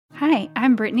Hi,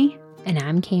 I'm Brittany. And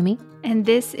I'm Cami. And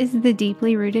this is the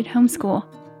Deeply Rooted Homeschool.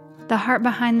 The heart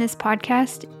behind this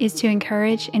podcast is to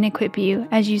encourage and equip you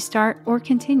as you start or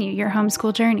continue your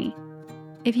homeschool journey.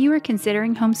 If you are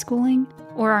considering homeschooling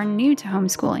or are new to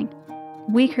homeschooling,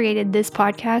 we created this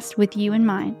podcast with you in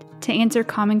mind to answer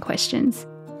common questions.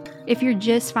 If you're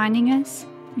just finding us,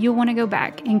 you'll want to go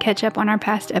back and catch up on our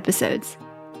past episodes.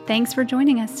 Thanks for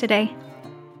joining us today.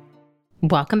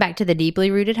 Welcome back to the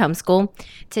Deeply Rooted Homeschool.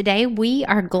 Today, we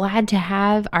are glad to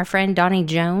have our friend Donnie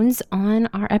Jones on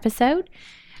our episode.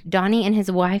 Donnie and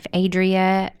his wife,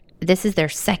 Adria, this is their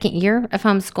second year of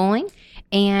homeschooling.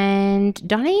 And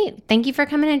Donnie, thank you for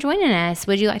coming and joining us.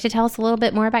 Would you like to tell us a little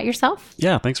bit more about yourself?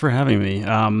 Yeah, thanks for having me.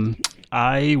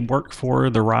 I work for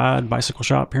the Ride Bicycle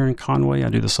Shop here in Conway. I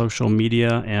do the social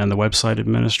media and the website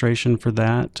administration for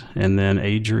that. And then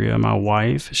Adria, my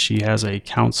wife, she has a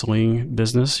counseling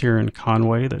business here in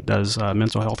Conway that does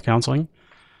mental health counseling.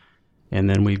 And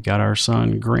then we've got our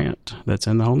son, Grant, that's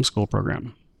in the homeschool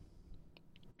program.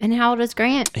 And how old is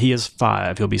Grant? He is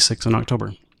 5. He'll be 6 in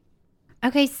October.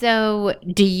 Okay, so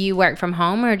do you work from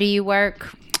home or do you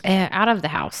work out of the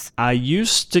house? I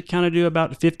used to kind of do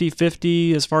about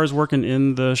 50-50 as far as working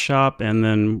in the shop and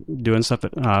then doing stuff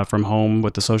from home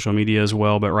with the social media as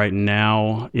well. But right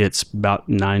now it's about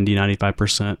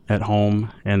 90-95% at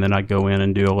home. And then I go in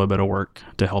and do a little bit of work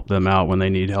to help them out when they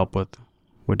need help with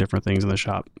different things in the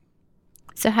shop.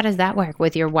 So how does that work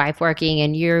with your wife working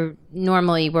and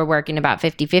we're working about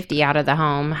 50-50 out of the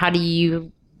home? How do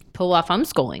you pull off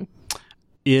homeschooling?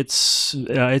 It's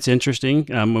interesting.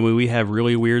 We have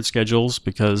really weird schedules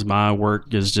because my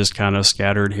work is just kind of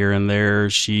scattered here and there.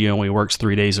 She only works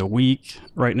 3 days a week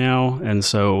right now. And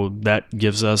so that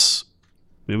gives us,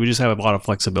 we just have a lot of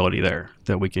flexibility there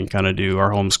that we can kind of do our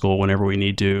homeschool whenever we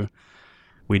need to.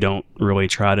 We don't really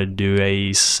try to do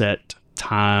a set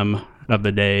time of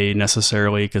the day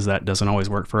necessarily because that doesn't always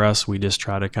work for us. We just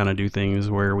try to kind of do things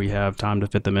where we have time to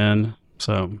fit them in.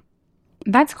 So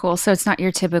that's cool. So it's not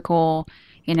your typical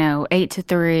 8 to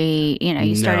 3,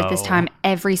 you start at this time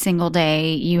every single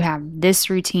day. You have this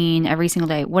routine every single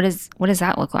day. What does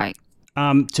that look like?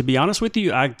 To be honest with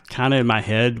you, I kind of in my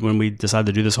head, when we decided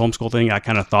to do this homeschool thing, I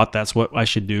kind of thought that's what I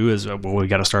should do is, we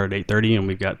got to start at 8:30 and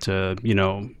we got to,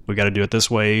 we got to do it this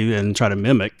way and try to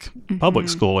mimic public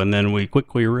school. And then we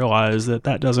quickly realized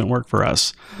that doesn't work for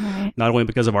us. Right. Not only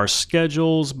because of our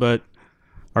schedules, but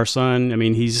our son,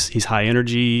 he's high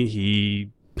energy.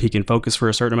 He can focus for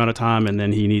a certain amount of time and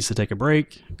then he needs to take a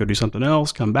break, go do something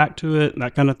else, come back to it,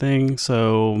 that kind of thing.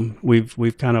 So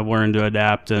we've kind of learned to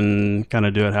adapt and kind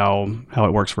of do it how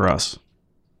it works for us.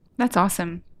 That's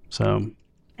awesome. So,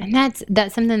 and that's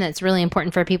something that's really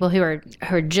important for people who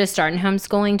are just starting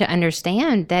homeschooling to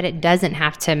understand that it doesn't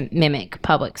have to mimic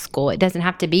public school. It doesn't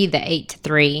have to be the 8 to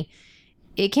 3.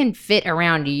 It can fit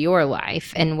around your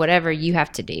life and whatever you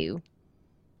have to do.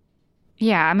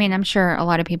 Yeah, I'm sure a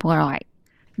lot of people are like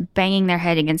banging their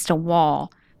head against a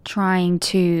wall trying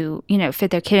to, fit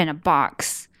their kid in a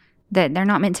box that they're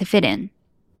not meant to fit in,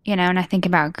 and I think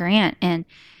about Grant and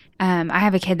I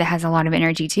have a kid that has a lot of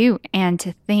energy too. And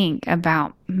to think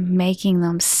about making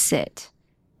them sit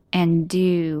and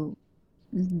do,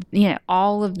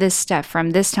 all of this stuff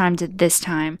from this time to this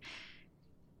time,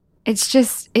 it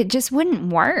just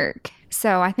wouldn't work.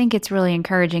 So I think it's really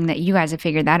encouraging that you guys have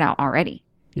figured that out already.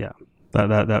 Yeah.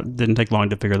 That didn't take long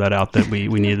to figure that out, that we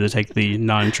needed to take the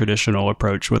non-traditional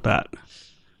approach with that.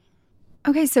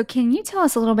 Okay, so can you tell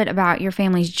us a little bit about your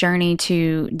family's journey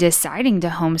to deciding to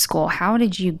homeschool? How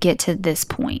did you get to this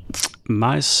point?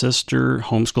 My sister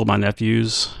homeschooled my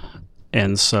nephews,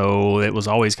 and so it was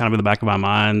always kind of in the back of my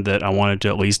mind that I wanted to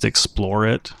at least explore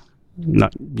it.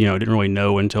 Didn't really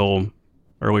know until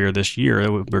earlier this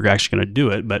year we were actually going to do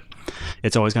it, but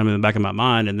it's always kind of in the back of my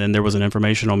mind. And then there was an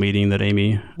informational meeting that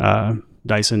Amy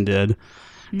Dyson did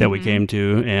that we came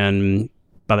to, and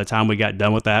by the time we got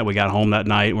done with that, we got home that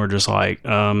night and we're just like,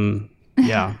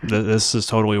 this is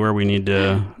totally where we need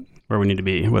to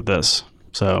be with this.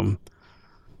 So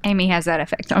Amy has that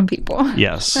effect on people.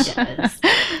 Yes. Yes.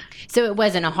 So it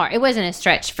wasn't a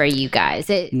stretch for you guys.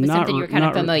 It was something you were kind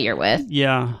of familiar with.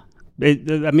 Yeah.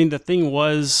 The thing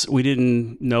was, we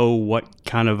didn't know what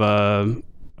kind of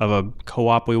a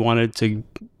co-op we wanted to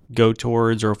go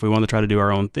towards, or if we wanted to try to do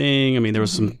our own thing. There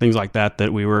was some things like that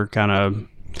we were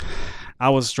I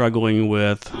was struggling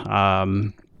with. It's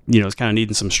kind of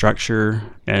needing some structure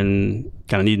and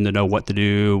kind of needing to know what to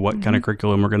do, what kind of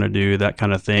curriculum we're going to do, that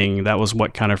kind of thing. That was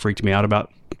what kind of freaked me out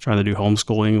about trying to do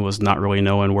homeschooling, was not really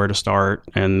knowing where to start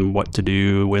and what to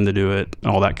do, when to do it,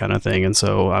 all that kind of thing. And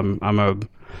so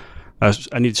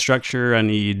I need structure. I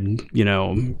need,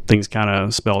 things kind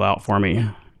of spelled out for me.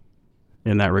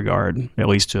 in that regard, at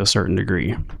least to a certain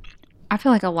degree. I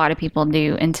feel like a lot of people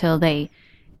do until they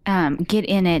get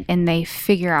in it and they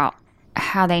figure out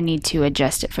how they need to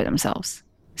adjust it for themselves.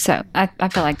 So I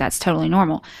feel like that's totally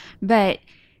normal. But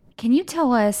can you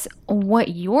tell us what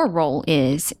your role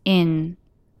is in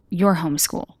your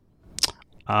homeschool?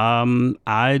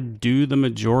 I do the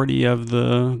majority of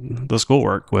the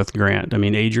schoolwork with Grant. I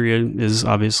mean, Adria is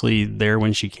obviously there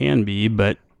when she can be,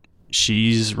 but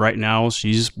she's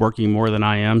working more than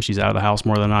I am. She's out of the house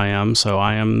more than I am. So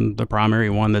I am the primary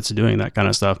one that's doing that kind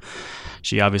of stuff.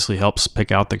 She obviously helps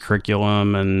pick out the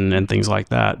curriculum and things like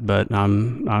that, but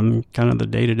I'm kind of the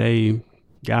day-to-day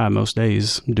guy most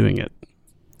days doing it.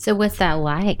 So what's that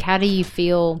like? How do you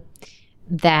feel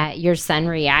that your son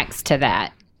reacts to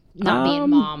that? Not being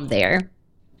mom there.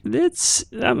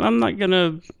 I'm not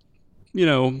gonna,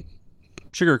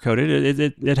 sugarcoat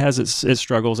it. It has its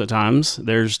struggles at times.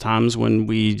 There's times when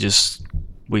we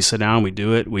sit down, we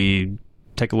do it, we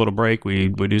take a little break, we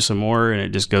do some more, and it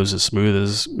just goes as smooth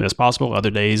as possible.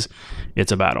 Other days,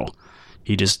 it's a battle.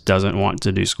 He just doesn't want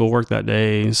to do schoolwork that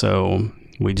day, so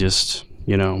we just,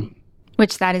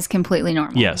 Which that is completely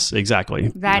normal. Yes, exactly.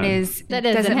 That doesn't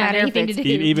have matter anything if to it's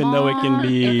do. Even though it can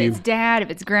be, if it's dad, if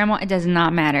it's grandma, it does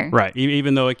not matter. Right.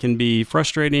 Even though it can be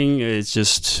frustrating, it's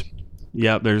just,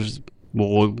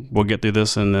 we'll get through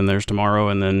this, and then there's tomorrow,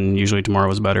 and then usually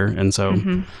tomorrow is better, and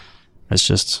so it's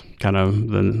just kind of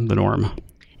the norm.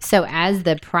 So as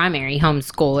the primary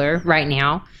homeschooler right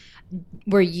now,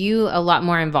 were you a lot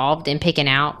more involved in picking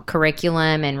out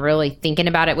curriculum and really thinking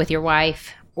about it with your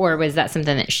wife? Or was that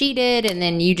something that she did and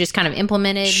then you just kind of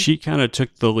implemented? She kind of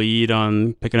took the lead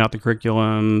on picking out the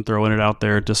curriculum, throwing it out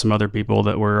there to some other people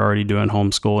that were already doing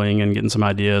homeschooling and getting some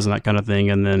ideas and that kind of thing.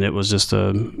 And then it was just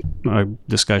a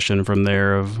discussion from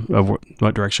there of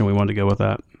what direction we wanted to go with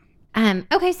that.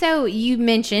 Okay, so you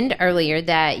mentioned earlier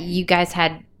that you guys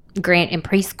had Grant in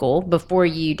preschool before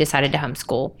you decided to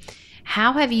homeschool.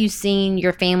 How have you seen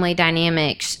your family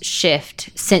dynamics shift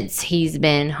since he's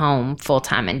been home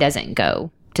full-time and doesn't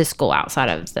go to school outside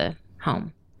of the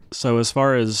home? So as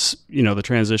far as, the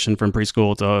transition from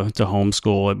preschool to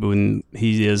homeschool, when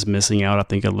he is missing out, I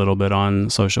think, a little bit on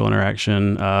social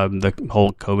interaction, the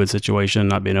whole COVID situation,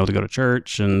 not being able to go to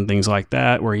church and things like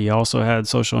that, where he also had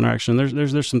social interaction.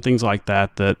 There's some things like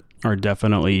that are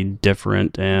definitely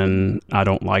different and I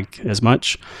don't like as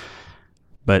much.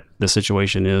 But the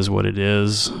situation is what it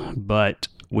is. But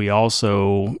we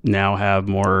also now have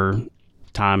more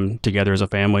time together as a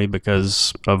family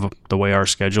because of the way our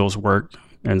schedules work.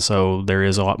 And so there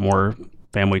is a lot more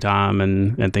family time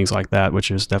and things like that, which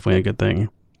is definitely a good thing.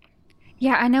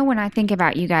 Yeah, I know when I think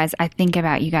about you guys, I think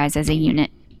about you guys as a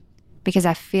unit because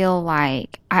I feel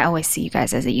like I always see you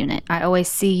guys as a unit. I always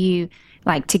see you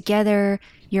like together.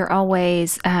 You're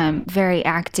always very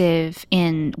active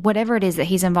in whatever it is that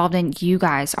he's involved in. You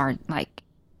guys are like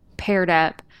paired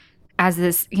up as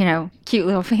this, cute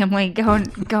little family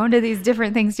going to these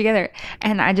different things together.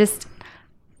 And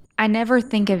I never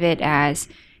think of it as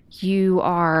you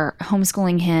are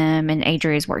homeschooling him and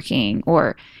Adria's working,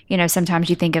 or, sometimes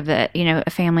you think of a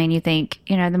family and you think,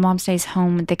 the mom stays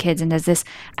home with the kids and does this.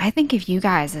 I think of you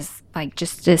guys as like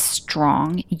just this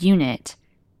strong unit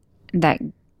that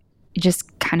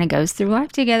just kind of goes through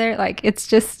life together. Like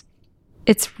it's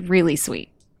really sweet.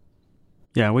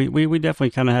 Yeah, we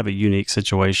definitely kind of have a unique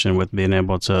situation with being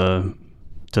able to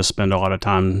spend a lot of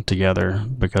time together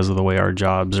because of the way our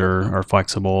jobs are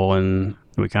flexible, and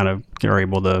we kind of are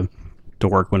able to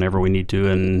work whenever we need to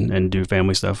and do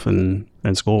family stuff and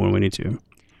school when we need to.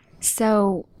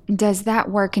 So does that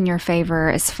work in your favor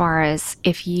as far as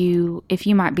if you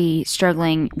might be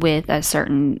struggling with a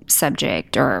certain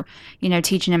subject or,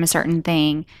 teaching them a certain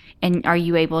thing, and are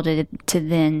you able to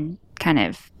then kind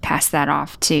of pass that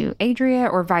off to Adria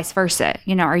or vice versa?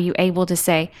 Are you able to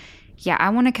say, yeah, I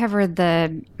want to cover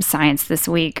the science this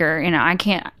week, or, I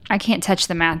can't touch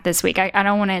the math this week. I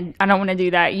don't want to do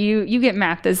that. You get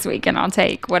math this week and I'll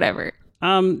take whatever.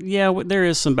 Yeah, there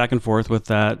is some back and forth with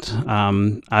that.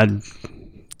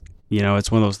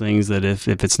 It's one of those things that if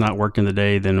it's not working the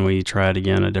day, then we try it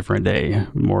again a different day,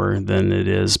 more than it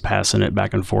is passing it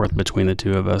back and forth between the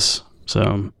two of us.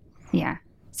 So yeah.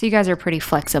 So you guys are pretty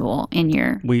flexible in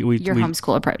your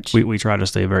homeschool approach. We try to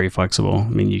stay very flexible. I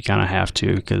mean, you kind of have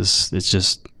to, because it's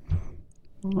just,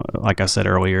 like I said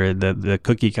earlier, the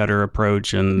cookie cutter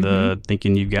approach and the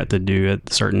thinking you've got to do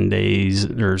at certain days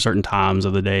or certain times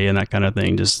of the day and that kind of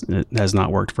thing, just it has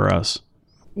not worked for us.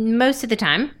 Most of the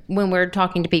time when we're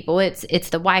talking to people, it's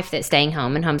the wife that's staying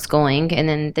home and homeschooling, and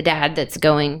then the dad that's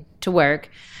going to work.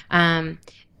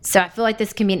 So I feel like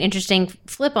this can be an interesting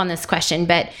flip on this question,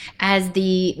 but as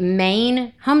the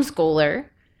main homeschooler,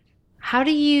 how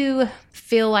do you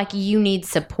feel like you need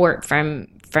support from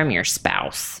your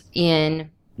spouse in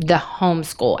the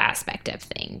homeschool aspect of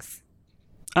things?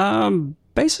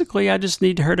 Basically, I just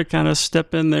need her to kind of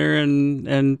step in there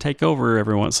and take over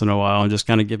every once in a while and just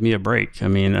kind of give me a break. I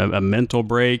mean, a mental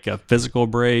break, a physical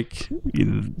break,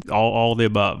 all the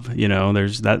above. You know,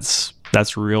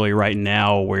 that's really right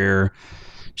now where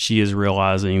she is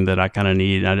realizing that I kind of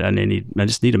I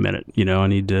just need a minute. You know, I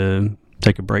need to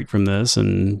take a break from this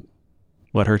and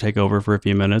let her take over for a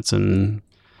few minutes. And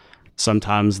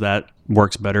sometimes that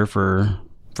works better for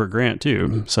Grant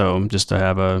too. So just to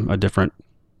have a different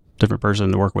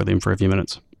person to work with him for a few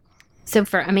minutes. So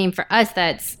for us,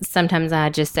 that's sometimes I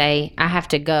just say, I have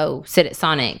to go sit at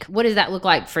Sonic. What does that look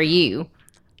like for you?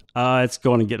 It's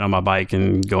going and getting on my bike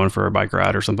and going for a bike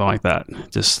ride or something like that.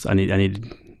 Just, I need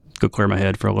to go clear my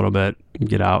head for a little bit,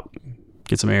 get out,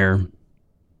 get some air.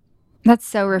 That's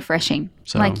so refreshing.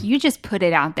 So, like you just put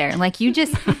it out there. Like you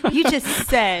just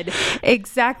said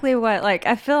exactly what, like,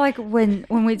 I feel like when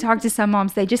we talk to some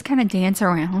moms, they just kind of dance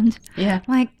around. Yeah.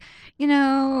 Like, you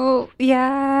know,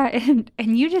 yeah.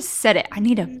 And you just said it. I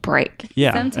need a break.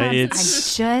 Yeah.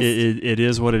 Sometimes it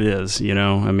is what it is. You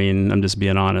know, I mean, I'm just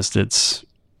being honest.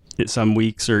 Some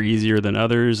weeks are easier than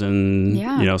others. And,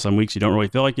 you know, some weeks you don't really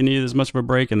feel like you need as much of a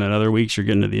break. And then other weeks you're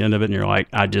getting to the end of it and you're like,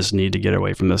 I just need to get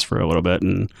away from this for a little bit.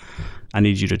 And I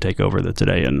need you to take over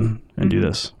today and do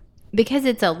this. Because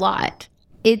it's a lot.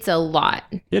 It's a lot.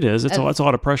 It is. It's a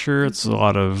lot of pressure. It's a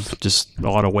lot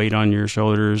of weight on your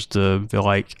shoulders to feel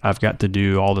like I've got to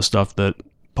do all the stuff that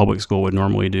public school would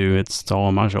normally do. It's all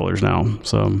on my shoulders now.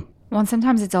 So, well, and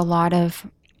sometimes it's a lot of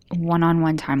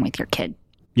one-on-one time with your kid.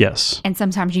 Yes. And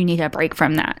sometimes you need a break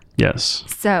from that. Yes.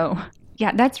 So,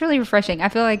 yeah, that's really refreshing. I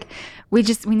feel like we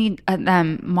need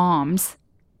moms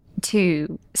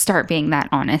to start being that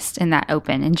honest and that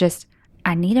open and just,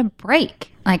 I need a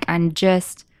break. Like, I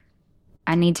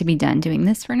need to be done doing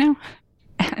this for now.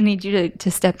 I need you to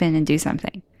step in and do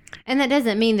something. And that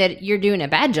doesn't mean that you're doing a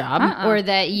bad job or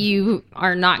that you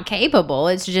are not capable.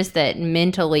 It's just that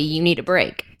mentally you need a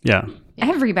break. Yeah.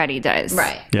 Everybody does.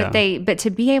 Right. Yeah. But to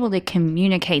be able to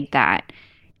communicate that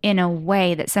in a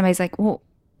way that somebody's like, well,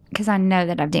 because I know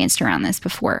that I've danced around this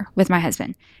before with my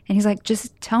husband. And he's like,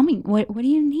 just tell me, what do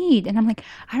you need? And I'm like,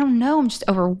 I don't know. I'm just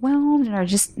overwhelmed or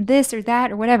just this or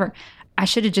that or whatever. I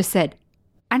should have just said,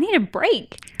 I need a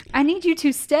break. I need you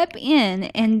to step in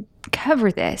and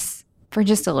cover this for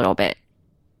just a little bit.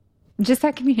 Just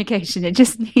that communication. It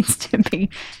just needs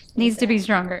to be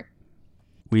stronger.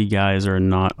 We guys are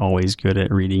not always good at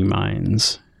reading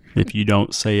minds. If you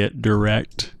don't say it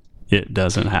direct, it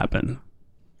doesn't happen.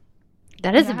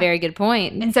 That is a very good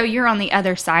point. And so you're on the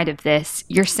other side of this.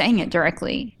 You're saying it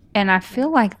directly. And I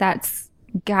feel like that's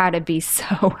got to be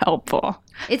so helpful.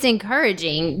 It's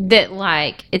encouraging that,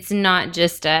 like, it's not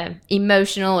just a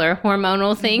emotional or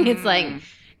hormonal thing. It's like,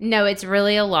 no, it's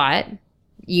really a lot.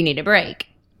 You need a break.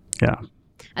 Yeah.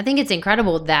 I think it's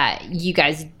incredible that you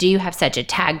guys do have such a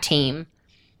tag team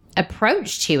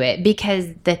approach to it, because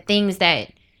the things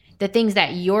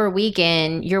that you're weak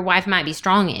in, your wife might be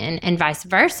strong in, and vice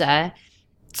versa.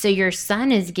 So your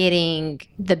son is getting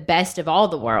the best of all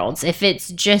the worlds. If it's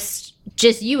just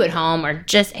you at home or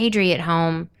just Adri at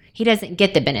home, he doesn't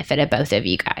get the benefit of both of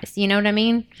you guys. You know what I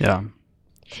mean? Yeah.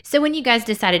 So when you guys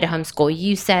decided to homeschool,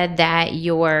 you said that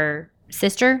your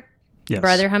sister,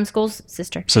 brother homeschools,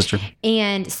 sister.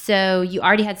 And so you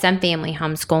already had some family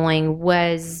homeschooling.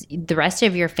 Was the rest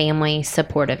of your family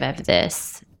supportive of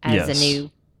this as a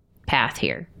new path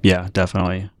here? Yeah,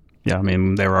 definitely. Yeah, I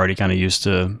mean, they were already kind of used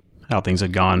to how things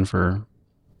had gone for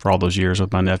all those years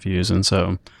with my nephews. And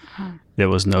so it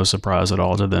was no surprise at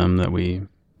all to them that we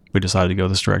decided to go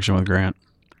this direction with Grant.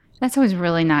 That's always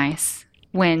really nice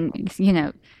when, you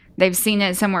know, they've seen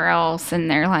it somewhere else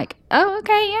and they're like, oh,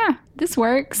 okay, yeah, this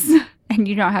works. And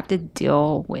you don't have to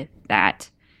deal with that.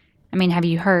 I mean, have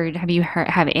you heard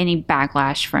any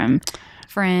backlash from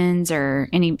friends or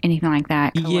anything like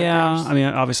that? Coworkers? Yeah, I mean,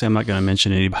 obviously I'm not going to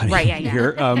mention anybody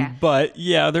here. But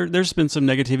yeah, there's been some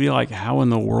negativity, like, how in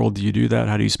the world do you do that?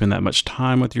 How do you spend that much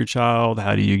time with your child?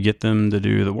 How do you get them to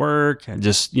do the work? And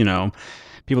just, you know,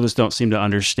 people just don't seem to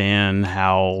understand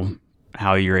how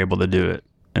you're able to do it.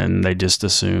 And they just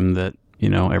assume that, you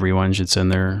know, everyone should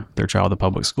send their child to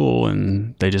public school,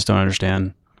 and they just don't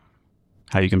understand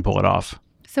how you can pull it off.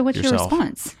 So what's your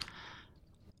response?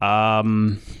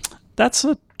 That's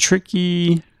a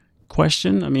tricky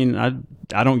question. I mean,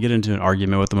 I don't get into an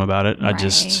argument with them about it. I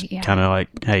just kind of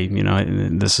like, hey, you know,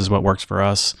 this is what works for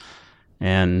us,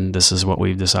 and this is what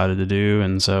we've decided to do,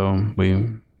 and so we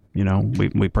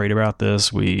we prayed about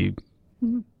this. We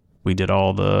did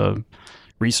all the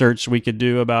research we could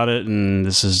do about it, and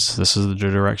this is the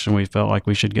direction we felt like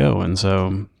we should go. And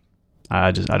so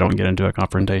I don't get into a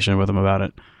confrontation with him about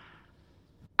it.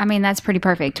 I mean, that's pretty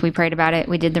perfect. We prayed about it.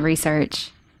 We did the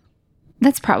research.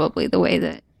 That's probably the way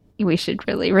that we should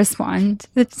really respond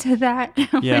to that.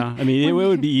 Yeah. I mean, it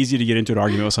would be easy to get into an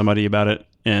argument with somebody about it,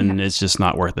 and it's just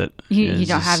not worth it. You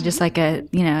don't have just like a,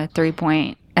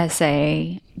 3-point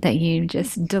essay that you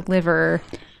just deliver.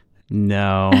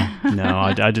 No.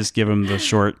 I just give them the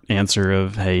short answer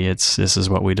of, hey, this is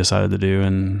what we decided to do.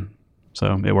 And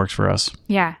so it works for us.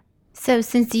 Yeah. So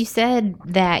since you said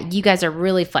that you guys are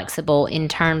really flexible in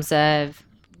terms of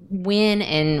when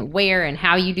and where and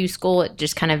how you do school, it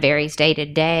just kind of varies day to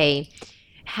day.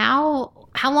 How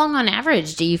long on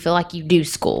average do you feel like you do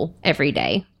school every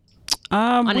day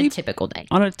on a typical day?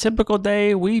 On a typical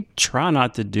day, we try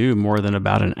not to do more than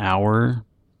about an hour,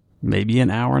 maybe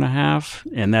an hour and a half.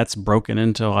 And that's broken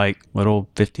into like little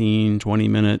 15,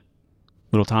 20-minute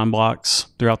little time blocks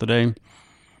throughout the day.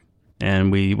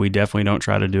 And we definitely don't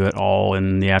try to do it all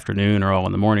in the afternoon or all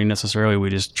in the morning necessarily. We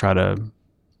just try to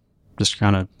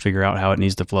kind of figure out how it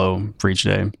needs to flow for each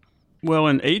day. Well,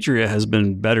 and Adria has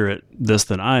been better at this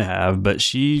than I have, but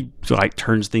she like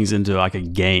turns things into like a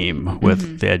game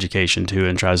with the education too,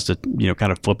 and tries to,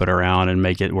 kind of flip it around and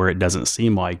make it where it doesn't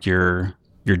seem like you're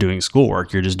doing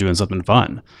schoolwork. You're just doing something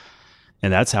fun.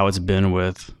 And that's how it's been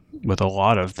with a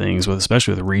lot of things,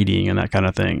 especially with reading and that kind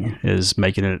of thing, is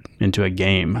making it into a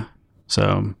game.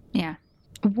 So, yeah.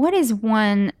 What is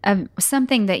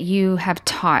something that you have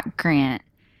taught Grant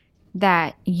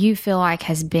that you feel like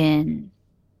has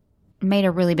made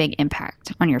a really big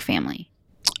impact on your family?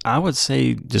 I would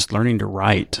say just learning to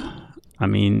write. I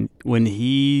mean, when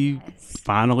he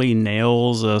finally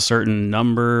nails a certain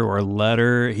number or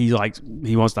letter, he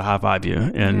wants to high five you,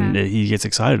 and he gets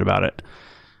excited about it.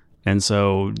 And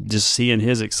so just seeing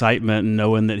his excitement and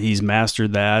knowing that he's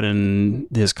mastered that, and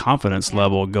his confidence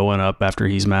level going up after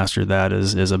he's mastered that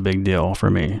is a big deal for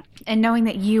me. And knowing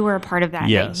that you were a part of that.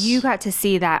 Yes. That you got to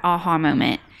see that aha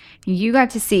moment. You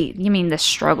got to see, the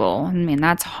struggle. I mean,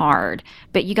 that's hard.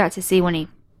 But you got to see when he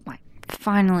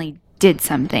finally did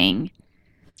something.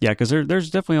 Yeah, because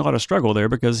there's definitely a lot of struggle there,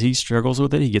 because he struggles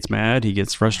with it. He gets mad, he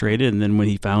gets frustrated, and then when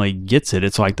he finally gets it,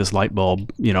 it's like this light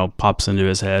bulb, pops into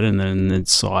his head, and then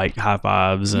it's like high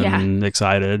fives and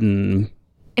excited, and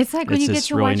it's like when you get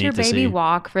to really watch your baby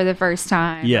walk for the first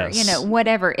time. Yes, or,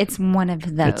 whatever. It's one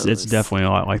of those. It's definitely a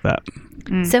lot like that.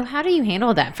 So how do you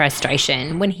handle that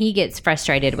frustration when he gets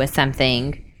frustrated with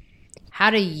something? How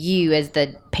do you, as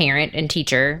the parent and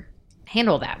teacher,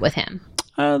 handle that with him?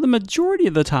 The majority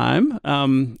of the time,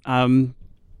 I'm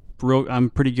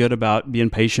pretty good about being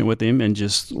patient with him and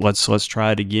just let's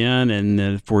try it again. And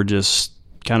if we're just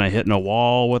kind of hitting a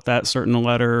wall with that certain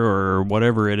letter or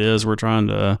whatever it is we're trying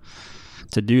to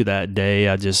do that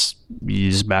day, you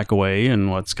just back away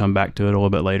and let's come back to it a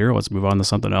little bit later. Let's move on to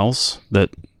something else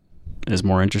that is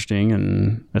more interesting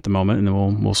and at the moment, and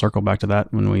then we'll circle back to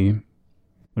that when we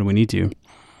need to.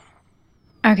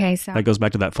 Okay, so that goes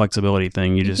back to that flexibility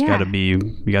thing. You just got to be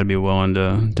willing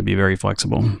to be very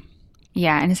flexible.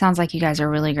 Yeah, and it sounds like you guys are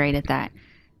really great at that.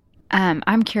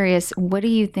 I'm curious, what do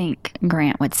you think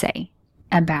Grant would say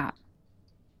about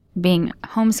being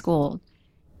homeschooled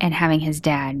and having his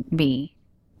dad be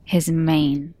his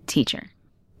main teacher?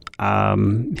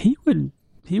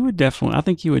 He would definitely. I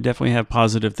think he would definitely have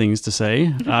positive things to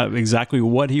say. Exactly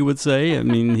what he would say. I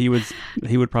mean, he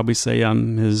would probably say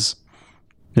I'm his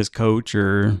coach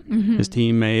or his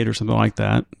teammate or something like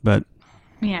that. But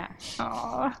yeah.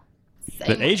 Aww.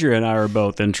 But Adria and I are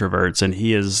both introverts, and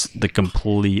he is the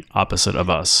complete opposite of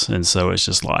us. And so it's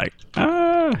just like,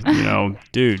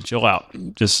 dude, chill out.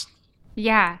 Just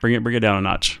bring it down a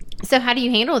notch. So how do you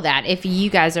handle that if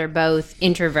you guys are both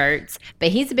introverts, but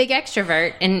he's a big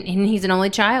extrovert and he's an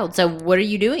only child? So what are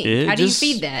you doing? How do you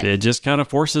feed that? It just kind of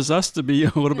forces us to be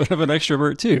a little bit of an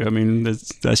extrovert too. I mean,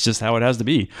 that's just how it has to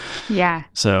be. Yeah.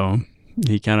 So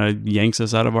he kind of yanks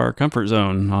us out of our comfort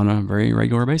zone on a very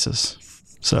regular basis.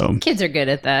 So kids are good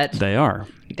at that. They are.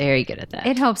 Very good at that.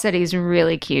 It helps that he's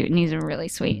really cute and he's really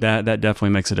sweet. That definitely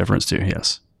makes a difference too,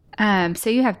 yes. So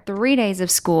you have 3 days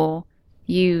of school.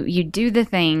 You do the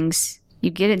things, you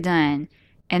get it done,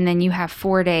 and then you have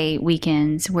 4-day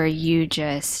weekends where you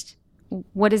just,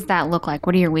 what does that look like?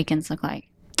 What do your weekends look like?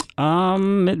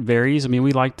 It varies. I mean,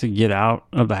 we like to get out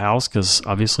of the house because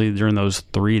obviously during those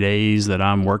 3 days that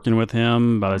I'm working with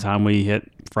him, by the time we hit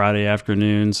Friday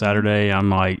afternoon, Saturday, I'm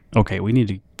like, okay, we need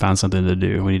to find something to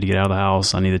do. We need to get out of the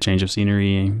house. I need a change of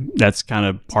scenery. That's kind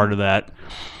of part of that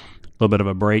little bit of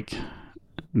a break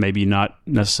maybe not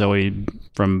necessarily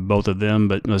from both of them,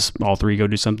 but let's all three go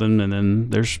do something. And then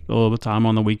there's a little bit of time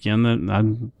on the weekend that I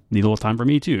need a little time for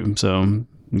me too. So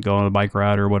go on a bike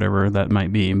ride or whatever that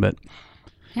might be. But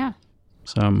yeah.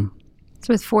 So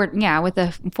with a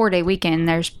 4-day weekend,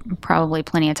 there's probably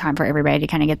plenty of time for everybody to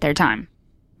kind of get their time.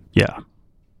 Yeah.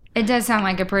 It does sound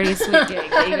like a pretty sweet gig.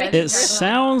 It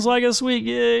sounds like a sweet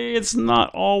gig. It's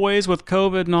not always with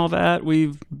COVID and all that.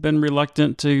 We've been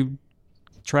reluctant to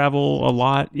travel a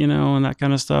lot, and that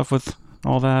kind of stuff with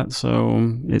all that.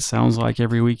 So it sounds like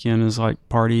every weekend is like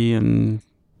party and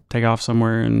take off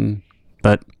somewhere.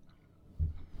 But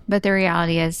the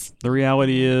reality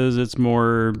is it's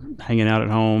more hanging out at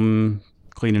home,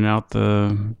 cleaning out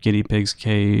the guinea pig's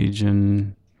cage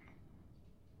and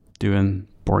doing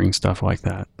boring stuff like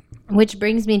that. Which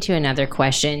brings me to another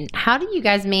question. How do you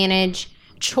guys manage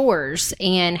chores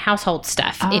and household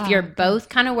stuff? If you're both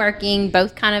kind of working,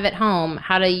 both kind of at home,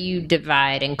 how do you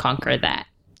divide and conquer that?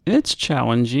 It's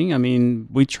challenging. I mean,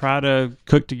 we try to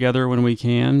cook together when we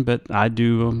can, but I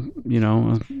do,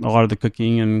 a lot of the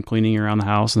cooking and cleaning around the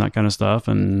house and that kind of stuff.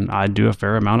 And I do a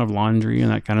fair amount of laundry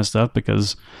and that kind of stuff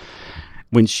because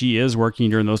when she is working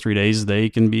during those 3 days, they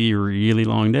can be really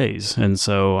long days. And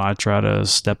so I try to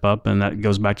step up, and that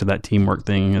goes back to that teamwork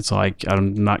thing. It's like,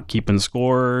 I'm not keeping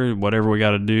score. Whatever we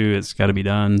got to do, it's got to be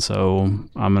done. So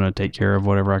I'm going to take care of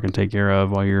whatever I can take care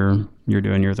of while you're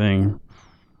doing your thing.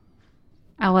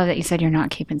 I love that you said you're not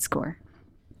keeping score.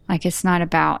 Like, it's not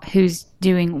about who's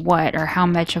doing what or how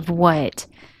much of what,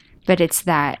 but it's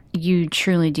that you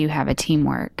truly do have a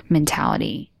teamwork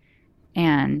mentality.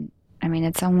 And I mean,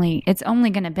 it's only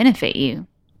going to benefit you.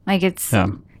 Like, it's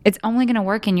only going to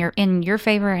work in your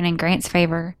favor and in Grant's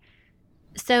favor.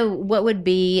 So what would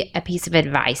be a piece of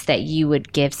advice that you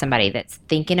would give somebody that's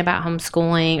thinking about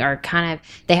homeschooling, or kind of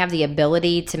they have the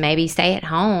ability to maybe stay at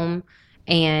home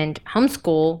and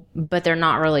homeschool, but they're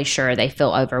not really sure, they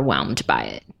feel overwhelmed by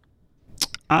it?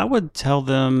 I would tell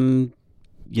them,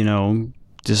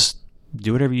 just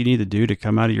do whatever you need to do to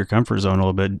come out of your comfort zone a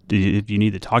little bit. If you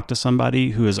need to talk to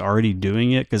somebody who is already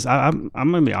doing it, because I'm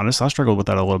going to be honest, I struggled with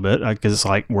that a little bit, because it's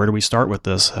like, where do we start with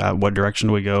this? What direction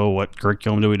do we go? What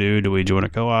curriculum do we do? Do we join a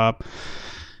co-op?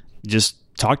 Just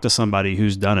talk to somebody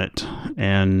who's done it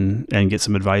and get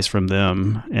some advice from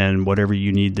them, and whatever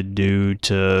you need to do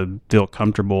to feel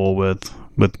comfortable with.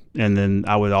 And then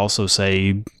I would also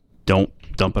say, don't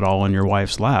dump it all in your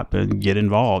wife's lap and get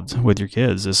involved with your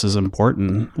kids. This is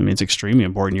important. I mean, it's extremely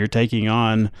important. You're taking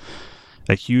on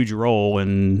a huge role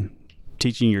in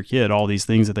teaching your kid all these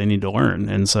things that they need to learn.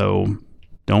 And so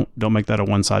don't make that a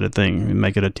one-sided thing.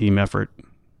 Make it a team effort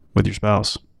with your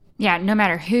spouse. Yeah, no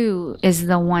matter who is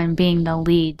the one being the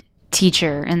lead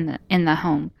teacher in the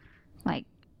home, like,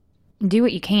 do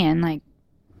what you can. Like,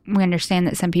 we understand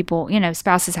that some people,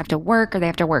 spouses have to work, or they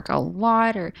have to work a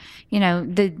lot, or,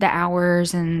 the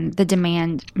hours and the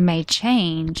demand may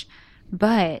change,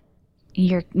 but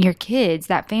your kids,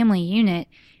 that family unit,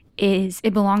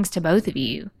 it belongs to both of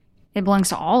you. It belongs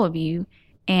to all of you,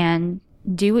 and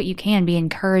do what you can. Be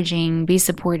encouraging, be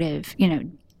supportive,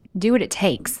 do what it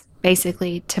takes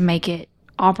basically to make it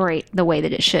operate the way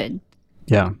that it should.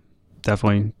 Yeah,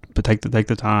 definitely. But take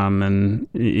the time, and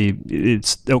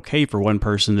it's okay for one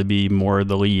person to be more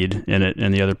the lead in it,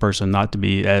 and the other person not to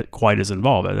be quite as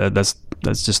involved. That's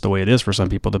just the way it is for some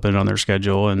people, depending on their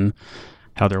schedule and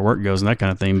how their work goes and that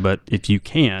kind of thing. But if you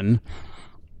can,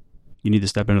 you need to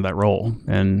step into that role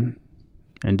and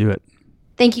do it.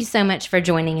 Thank you so much for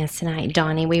joining us tonight,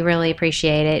 Donnie. We really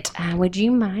appreciate it. Would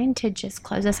you mind to just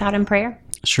close us out in prayer?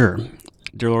 Sure.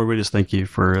 Dear Lord, we just thank you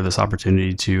for this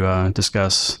opportunity to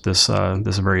discuss this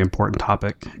very important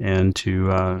topic, and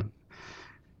to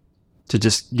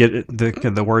just get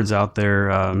the words out there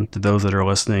to those that are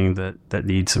listening that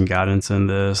need some guidance in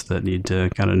this, that need to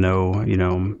kind of know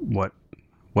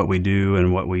what we do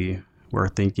and what we're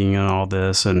thinking and all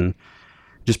this, and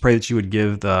just pray that you would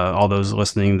give all those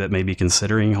listening that may be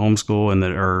considering homeschool and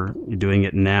that are doing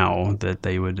it now, that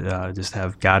they would just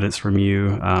have guidance from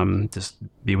you, just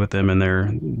be with them in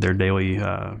their daily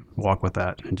walk with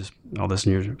that, and just all this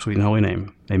in your sweet and holy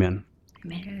name. Amen.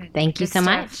 Amen. Thank you so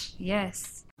much.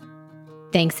 Yes.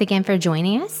 Thanks again for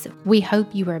joining us. We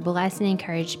hope you were blessed and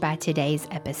encouraged by today's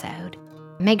episode.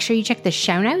 Make sure you check the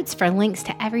show notes for links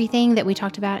to everything that we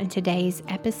talked about in today's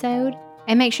episode.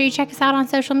 And make sure you check us out on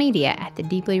social media at The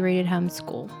Deeply Rooted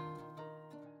Homeschool.